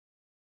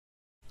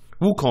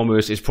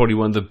WooCommerce is probably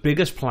one of the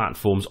biggest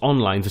platforms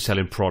online for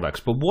selling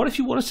products, but what if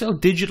you want to sell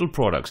digital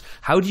products?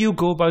 How do you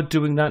go about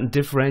doing that and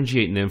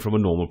differentiating them from a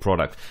normal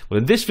product? Well,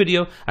 in this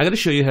video, I'm going to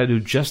show you how to do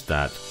just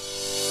that.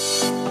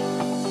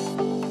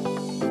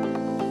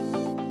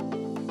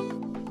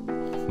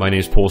 My name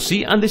is Paul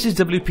C, and this is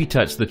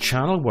WPTuts, the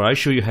channel where I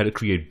show you how to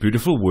create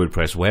beautiful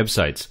WordPress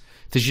websites.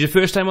 If this is your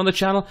first time on the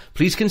channel,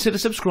 please consider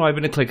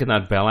subscribing and clicking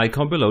that bell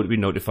icon below to be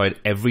notified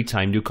every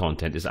time new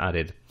content is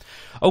added.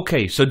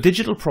 Okay, so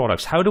digital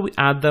products, how do we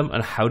add them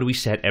and how do we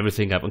set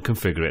everything up and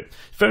configure it?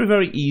 It's very,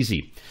 very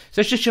easy.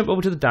 So let's just jump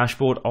over to the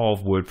dashboard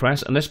of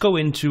WordPress and let's go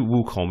into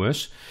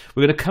WooCommerce.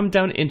 We're going to come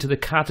down into the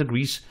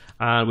categories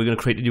and we're going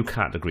to create a new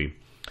category.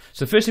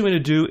 So the first thing we're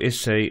going to do is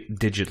say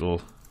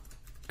digital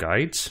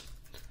guides.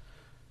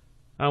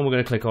 And we're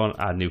going to click on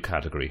add new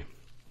category.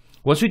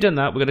 Once we've done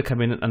that, we're going to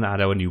come in and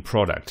add our new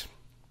product.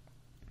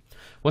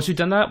 Once we've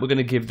done that, we're going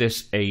to give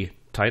this a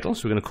title.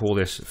 So we're going to call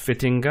this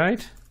fitting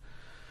guide.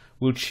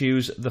 We'll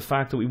choose the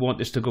fact that we want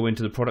this to go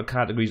into the product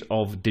categories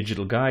of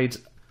digital guides.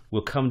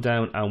 We'll come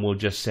down and we'll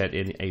just set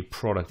in a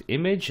product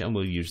image and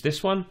we'll use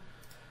this one.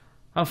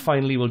 And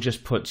finally, we'll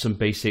just put some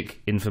basic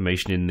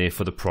information in there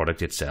for the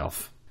product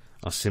itself.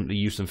 I'll simply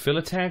use some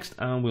filler text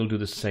and we'll do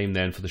the same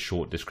then for the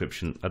short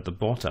description at the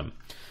bottom.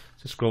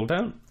 So scroll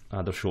down,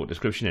 add the short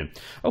description in.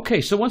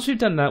 Okay, so once we've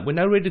done that, we're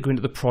now ready to go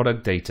into the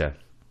product data.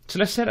 So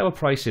let's set our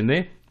price in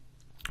there.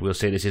 We'll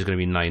say this is going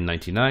to be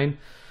 $9.99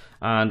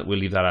 and we'll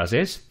leave that as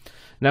is.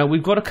 Now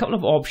we've got a couple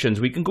of options.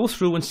 We can go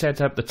through and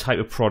set up the type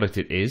of product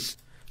it is.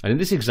 And in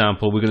this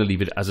example, we're going to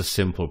leave it as a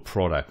simple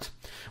product.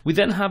 We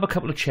then have a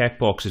couple of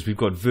checkboxes. We've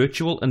got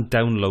virtual and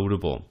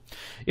downloadable.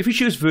 If we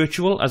choose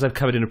virtual, as I've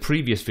covered in a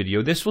previous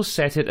video, this will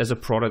set it as a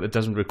product that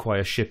doesn't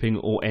require shipping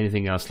or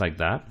anything else like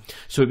that.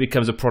 So it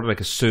becomes a product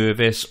like a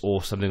service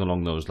or something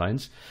along those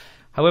lines.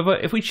 However,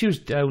 if we choose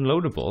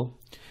downloadable,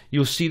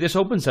 you'll see this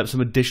opens up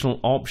some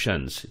additional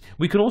options.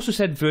 We can also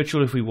set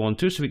virtual if we want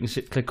to, so we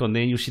can click on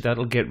there and you'll see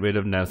that'll get rid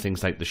of now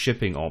things like the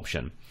shipping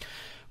option.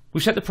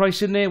 We've set the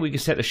price in there. We can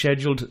set a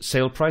scheduled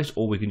sale price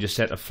or we can just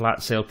set a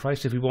flat sale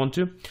price if we want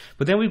to.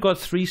 But then we've got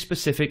three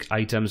specific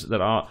items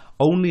that are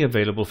only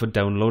available for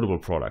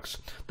downloadable products.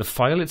 The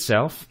file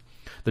itself,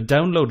 the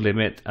download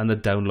limit and the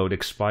download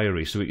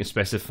expiry. So we can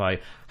specify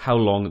how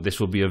long this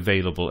will be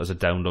available as a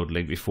download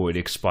link before it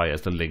expires,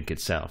 the link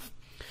itself.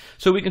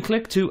 So we can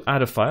click to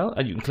add a file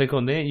and you can click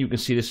on there and you can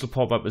see this will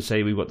pop up and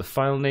say we've got the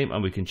file name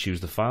and we can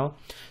choose the file.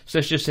 So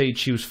let's just say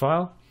choose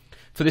file.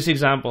 For this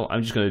example,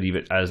 I'm just going to leave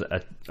it as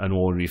an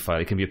ordinary file.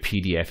 It can be a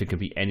PDF, it can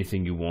be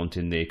anything you want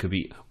in there. It could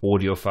be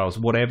audio files,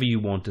 whatever you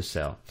want to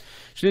sell.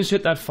 So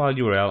insert that file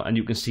URL and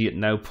you can see it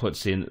now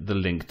puts in the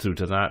link through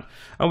to that.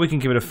 And we can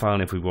give it a file,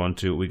 and if we want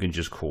to, we can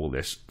just call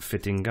this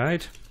fitting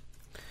guide.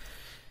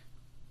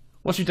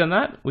 Once we've done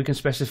that, we can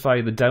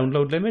specify the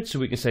download limit. So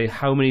we can say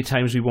how many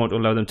times we want to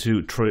allow them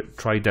to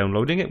try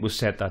downloading it. We'll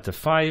set that to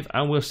 5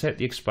 and we'll set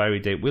the expiry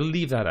date. We'll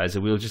leave that as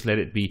it. We'll just let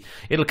it be.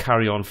 It'll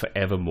carry on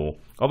forevermore.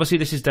 Obviously,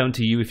 this is down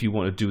to you if you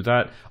want to do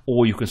that,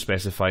 or you can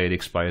specify it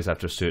expires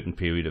after a certain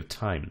period of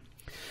time.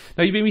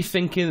 Now, you may be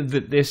thinking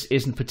that this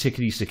isn't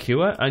particularly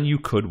secure, and you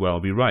could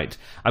well be right.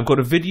 I've got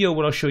a video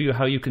where I'll show you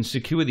how you can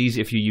secure these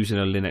if you're using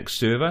a Linux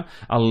server.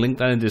 I'll link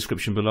that in the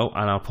description below,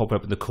 and I'll pop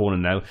up in the corner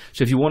now.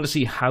 So if you want to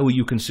see how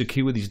you can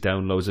secure these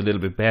downloads a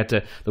little bit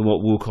better than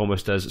what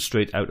WooCommerce does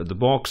straight out of the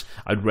box,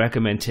 I'd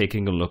recommend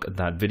taking a look at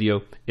that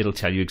video. It'll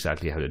tell you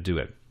exactly how to do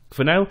it.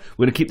 For now,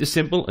 we're going to keep this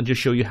simple and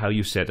just show you how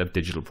you set up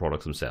digital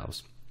products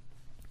themselves.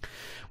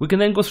 We can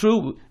then go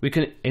through, we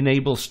can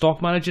enable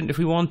stock management if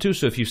we want to.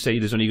 So if you say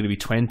there's only going to be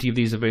 20 of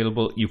these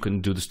available, you can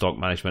do the stock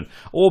management.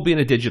 Or being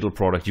a digital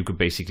product, you could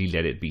basically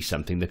let it be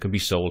something that can be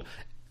sold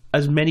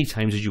as many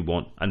times as you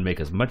want and make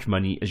as much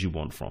money as you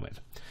want from it.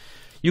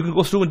 You can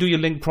go through and do your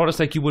linked products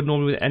like you would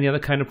normally with any other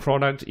kind of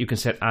product. You can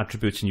set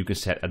attributes and you can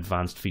set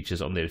advanced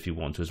features on there if you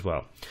want to as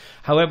well.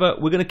 However,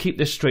 we're going to keep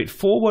this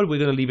straightforward. We're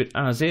going to leave it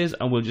as is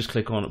and we'll just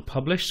click on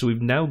publish. So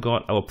we've now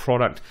got our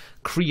product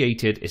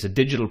created. It's a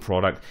digital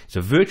product. It's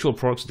a virtual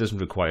product, so it doesn't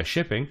require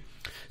shipping.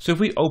 So if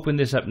we open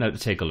this up now to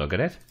take a look at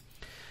it,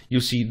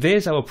 you'll see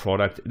there's our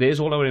product. There's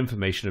all our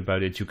information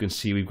about it. You can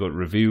see we've got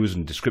reviews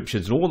and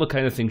descriptions and all the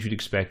kind of things you'd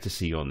expect to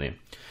see on there.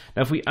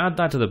 Now, if we add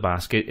that to the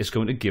basket, it's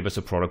going to give us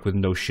a product with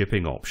no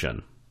shipping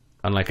option.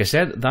 And like I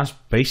said, that's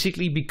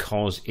basically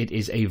because it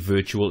is a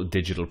virtual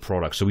digital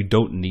product, so we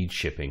don't need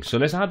shipping. So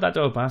let's add that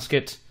to our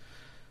basket.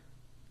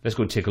 Let's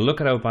go and take a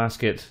look at our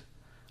basket.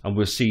 And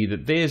we'll see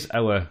that there's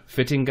our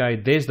fitting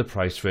guide, there's the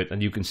price for it,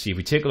 and you can see if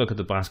we take a look at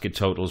the basket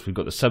totals, we've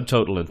got the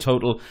subtotal and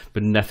total,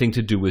 but nothing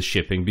to do with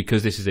shipping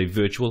because this is a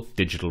virtual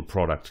digital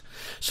product.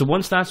 So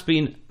once that's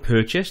been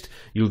purchased,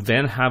 you'll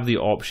then have the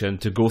option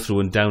to go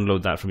through and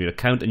download that from your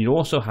account, and you'll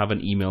also have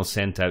an email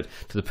sent out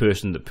to the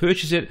person that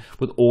purchased it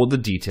with all the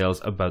details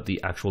about the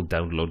actual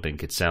download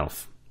link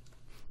itself.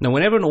 Now,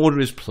 whenever an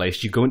order is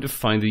placed, you're going to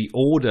find the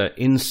order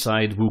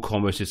inside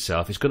WooCommerce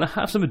itself. It's going to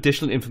have some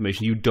additional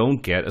information you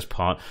don't get as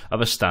part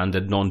of a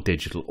standard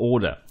non-digital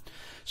order.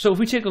 So if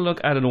we take a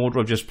look at an order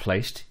I've just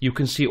placed, you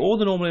can see all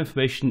the normal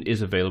information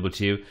is available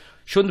to you,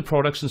 showing the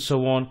products and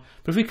so on.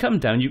 But if we come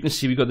down, you can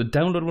see we've got the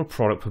downloadable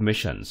product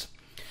permissions.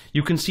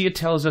 You can see it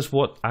tells us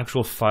what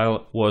actual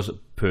file was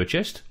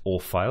purchased, or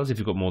files if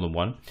you've got more than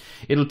one.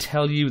 It'll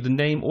tell you the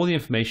name, all the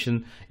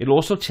information. It'll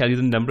also tell you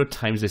the number of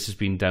times this has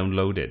been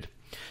downloaded.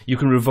 You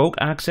can revoke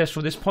access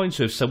from this point,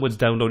 so if someone's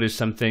downloaded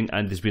something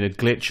and there's been a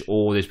glitch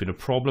or there's been a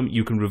problem,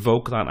 you can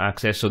revoke that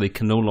access so they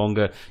can no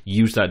longer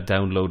use that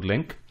download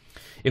link.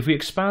 If we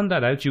expand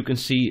that out, you can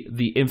see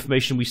the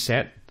information we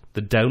set,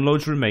 the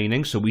downloads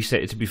remaining, so we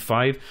set it to be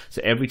 5,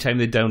 so every time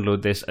they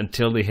download this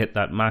until they hit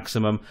that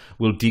maximum,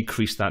 we'll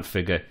decrease that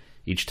figure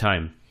each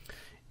time.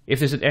 If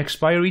there's an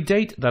expiry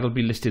date, that'll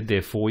be listed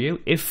there for you.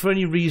 If for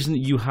any reason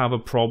you have a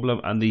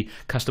problem and the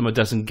customer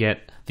doesn't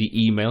get the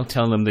email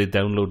telling them the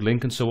download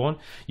link and so on,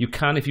 you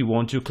can, if you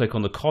want to, click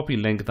on the copy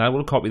link. That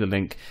will copy the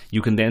link.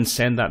 You can then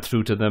send that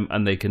through to them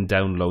and they can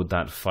download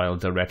that file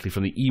directly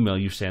from the email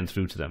you send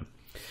through to them.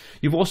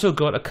 You've also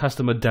got a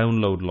customer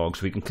download log,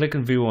 so we can click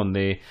and view on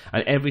there,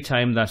 and every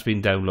time that's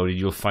been downloaded,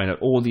 you'll find out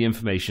all the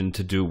information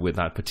to do with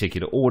that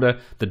particular order,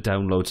 the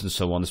downloads and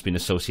so on that's been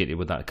associated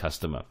with that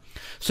customer.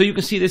 So you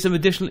can see there's some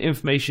additional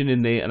information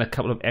in there and a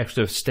couple of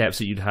extra steps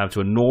that you'd have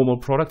to a normal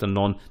product, a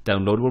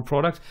non-downloadable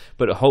product,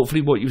 but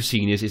hopefully what you've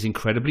seen is it's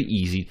incredibly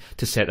easy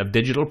to set up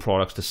digital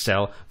products to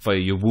sell via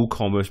your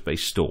WooCommerce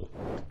based store.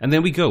 And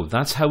there we go.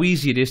 That's how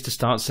easy it is to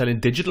start selling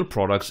digital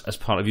products as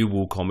part of your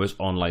WooCommerce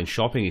online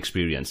shopping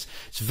experience.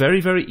 It's very,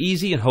 very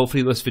easy, and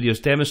hopefully this video has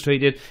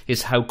demonstrated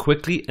is how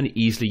quickly and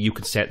easily you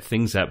can set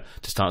things up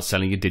to start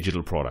selling your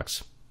digital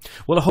products.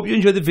 Well, I hope you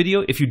enjoyed the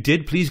video. If you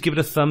did, please give it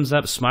a thumbs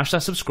up, smash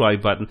that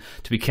subscribe button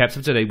to be kept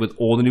up to date with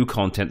all the new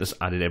content that's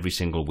added every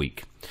single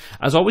week.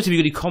 As always, if you've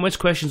got any comments,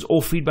 questions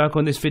or feedback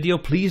on this video,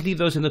 please leave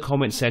those in the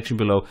comment section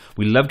below.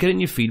 We love getting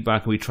your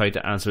feedback and we try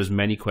to answer as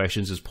many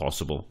questions as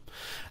possible.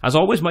 As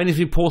always, my name has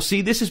been Paul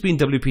C. This has been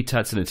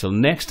WPTuts, and until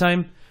next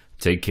time,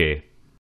 take care.